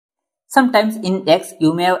Sometimes in X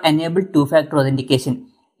you may have enabled two-factor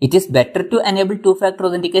authentication. It is better to enable two-factor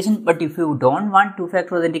authentication, but if you don't want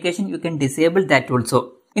two-factor authentication, you can disable that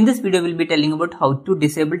also. In this video, we'll be telling about how to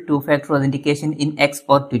disable two-factor authentication in X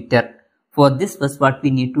or Twitter. For this, first what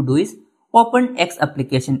we need to do is open X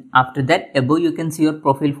application. After that, above you can see your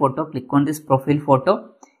profile photo. Click on this profile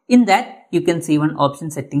photo. In that, you can see one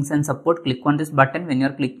option settings and support. Click on this button. When you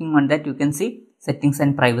are clicking on that, you can see settings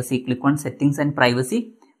and privacy. Click on settings and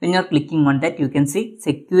privacy. When you are clicking on that, you can see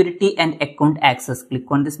security and account access. Click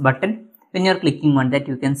on this button. When you are clicking on that,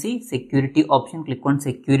 you can see security option. Click on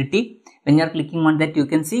security. When you are clicking on that, you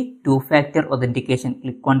can see two-factor authentication.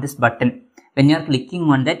 Click on this button. When you are clicking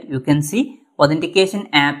on that, you can see authentication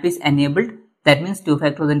app is enabled. That means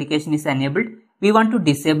two-factor authentication is enabled. We want to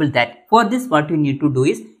disable that. For this, what you need to do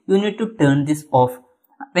is you need to turn this off.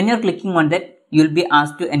 When you are clicking on that, you will be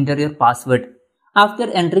asked to enter your password. After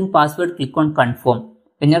entering password, click on confirm.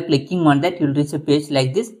 When you are clicking on that, you will reach a page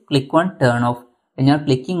like this. Click on turn off. When you are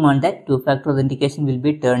clicking on that, two-factor authentication will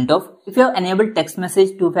be turned off. If you have enabled text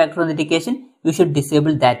message two-factor authentication, you should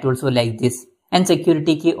disable that also like this. And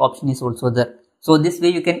security key option is also there. So this way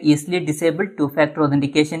you can easily disable two-factor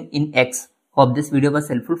authentication in X. Hope this video was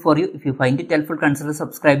helpful for you. If you find it helpful, consider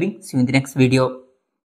subscribing. See you in the next video.